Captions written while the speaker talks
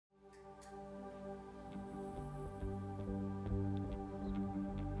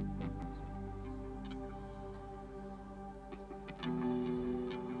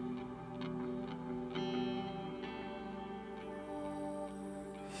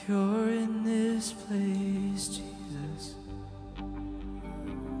You're in this place, Jesus.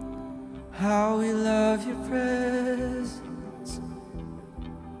 How we love your presence.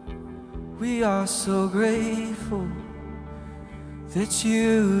 We are so grateful that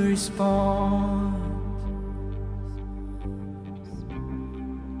you respond.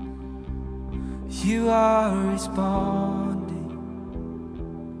 You are responding.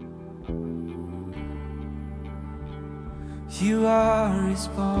 You are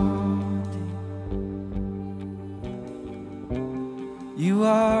responding. You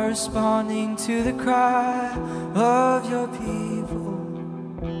are responding to the cry of your people,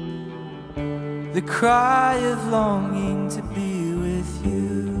 the cry of longing to be with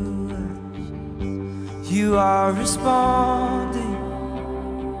you. You are responding.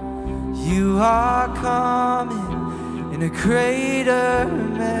 You are coming in a greater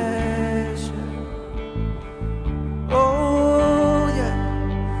measure. Oh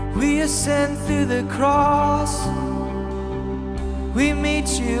yeah, we ascend through the cross. We meet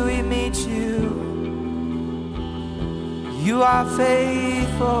you, we meet you. You are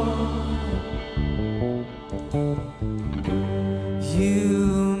faithful.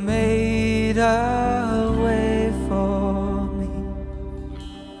 You made a way for me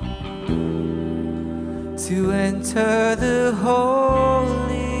to enter the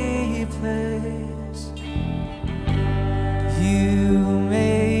holy place. You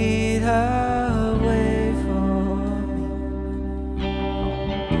made a way for me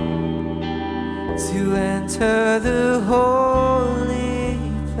to enter the holy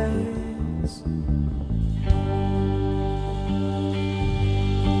place.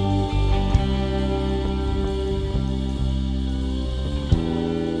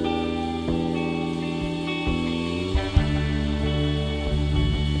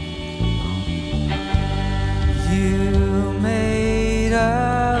 You made a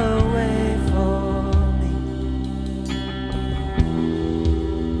way for me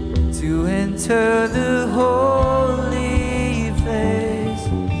to enter the holy place.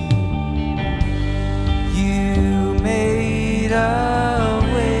 You made a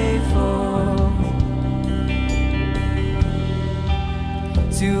way for me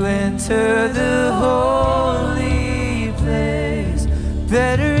to enter the holy place.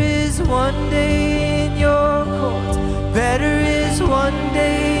 Better is one day in your court. Better is one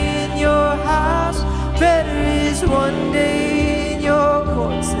day in your house. Better is one day in your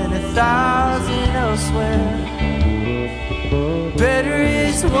courts than 1,000 elsewhere. Better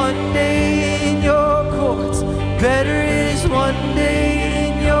is one day in your courts. Better is one day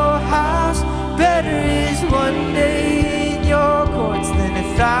in your house. Better is one day in your courts than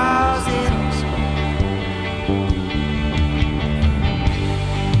 1,000 elsewhere.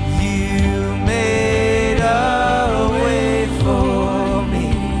 You made a way for me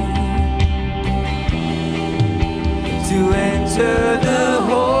to enter the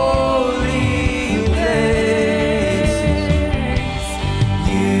holy place.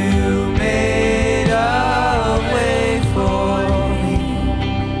 You made a way for me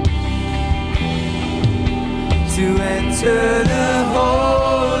to enter the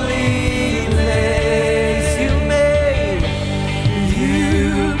holy place. You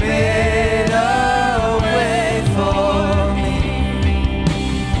made a way for me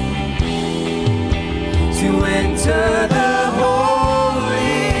to enter the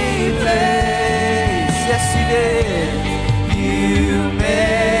holy place. Yes, you did. You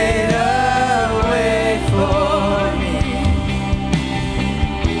made a way for me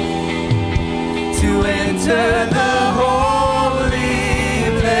to enter the holy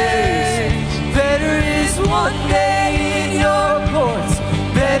place. Better is one day in your courts.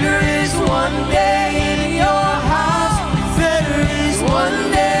 Better is one day in your house. Better is one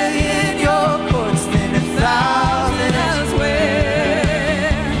day in your courts than 1,000 elsewhere.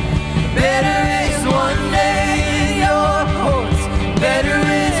 Better is one day in your courts. Better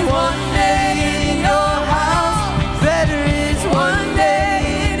is one day in your house. Better is one day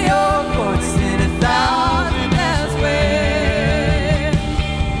in your courts than 1,000 elsewhere.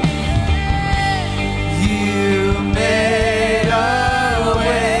 You made a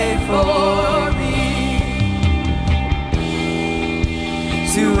way for me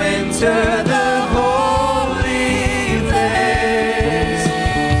to enter the holy place.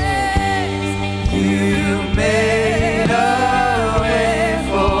 You made a way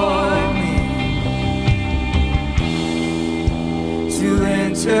for me to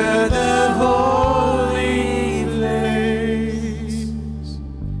enter the holy place.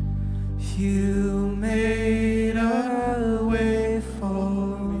 You made a way for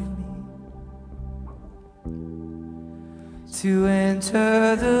me to enter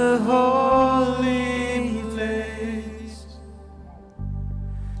enter the holy place.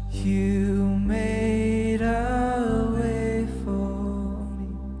 You made a way for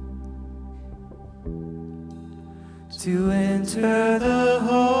me to enter the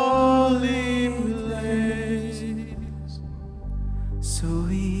holy place. So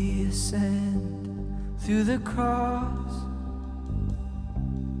we ascend through the cross.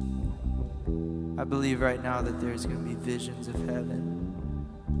 I believe right now that there's going to be visions of heaven.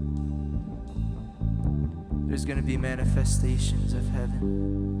 There's going to be manifestations of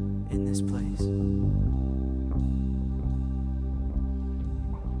heaven in this place.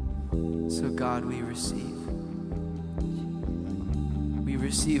 So God, we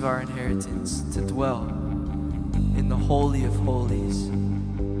receive our inheritance to dwell in the Holy of Holies.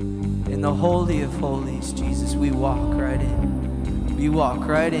 In the Holy of Holies, Jesus, we walk right in. We walk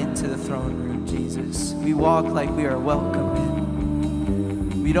right into the throne room, Jesus. We walk like we are welcome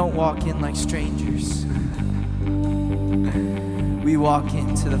in. We don't walk in like strangers. We walk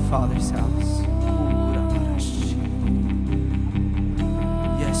into the Father's house.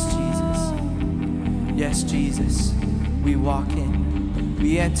 Yes, Jesus. Yes, Jesus. We walk in.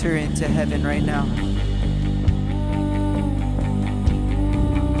 We enter into heaven right now.